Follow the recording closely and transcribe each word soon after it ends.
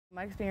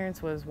My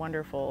experience was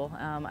wonderful.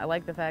 I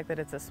like the fact that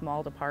it's a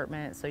small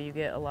department, so you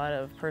get a lot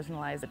of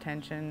personalized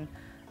attention,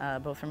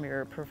 both from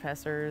your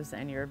professors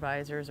and your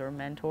advisors or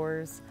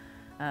mentors.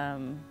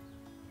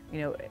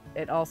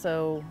 It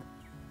also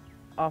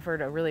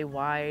offered a really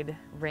wide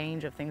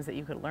range of things that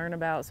you could learn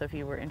about. So if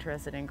you were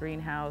interested in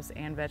greenhouse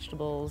and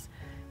vegetables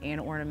and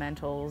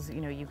ornamentals,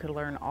 you could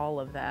learn all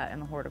of that in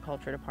the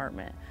horticulture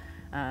department.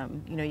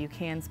 You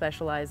can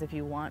specialize if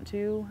you want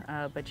to,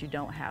 but you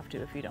don't have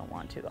to if you don't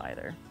want to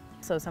either.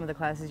 So some of the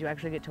classes you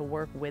actually get to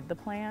work with the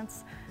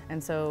plants,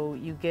 and so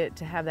you get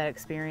to have that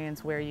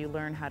experience where you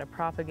learn how to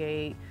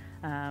propagate,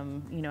 how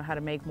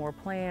to make more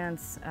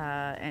plants,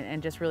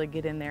 and just really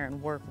get in there and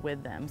work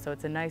with them. So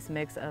it's a nice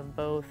mix of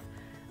both,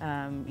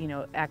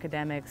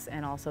 academics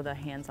and also the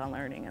hands-on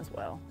learning as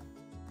well.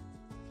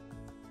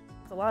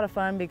 It's a lot of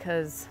fun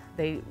because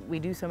we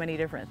do so many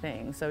different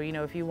things. So,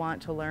 if you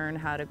want to learn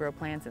how to grow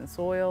plants in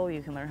soil,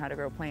 you can learn how to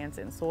grow plants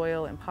in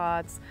soil and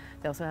pots.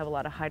 They also have a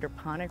lot of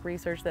hydroponic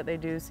research that they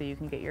do, so you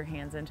can get your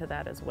hands into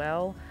that as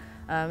well.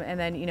 And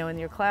then, in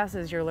your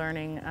classes, you're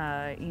learning,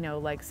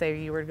 like say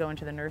you were to go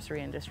into the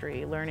nursery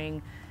industry,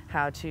 learning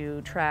how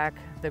to track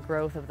the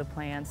growth of the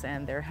plants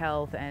and their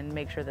health and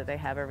make sure that they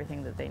have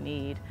everything that they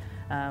need.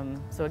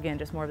 So again,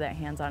 just more of that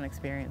hands-on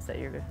experience that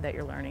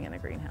you're learning in the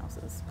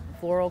greenhouses.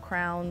 Floral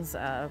crowns,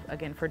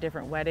 again, for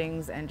different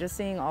weddings, and just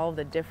seeing all of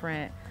the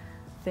different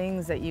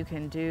things that you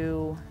can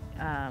do,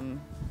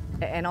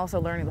 and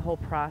also learning the whole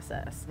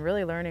process.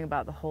 Really learning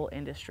about the whole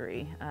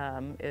industry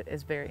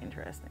is very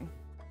interesting.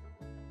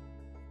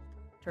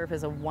 Turf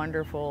is a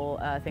wonderful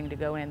thing to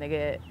go in.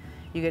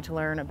 You get to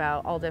learn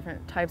about all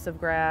different types of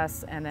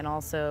grass, and then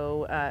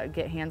also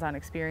get hands-on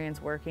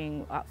experience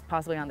working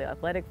possibly on the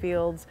athletic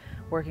fields,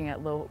 working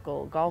at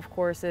local golf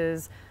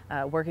courses,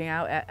 working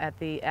out at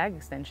the ag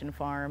extension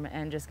farm,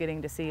 and just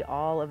getting to see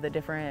all of the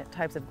different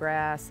types of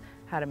grass,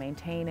 how to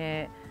maintain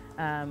it,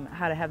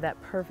 how to have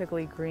that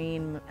perfectly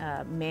green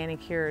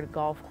manicured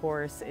golf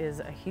course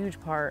is a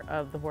huge part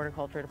of the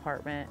horticulture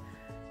department.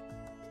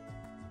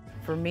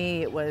 For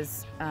me, it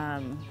was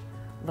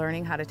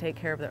learning how to take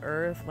care of the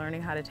earth, learning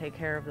how to take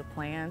care of the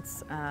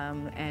plants,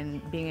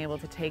 and being able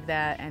to take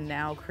that and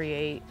now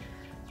create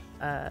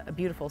a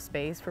beautiful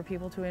space for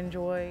people to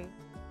enjoy.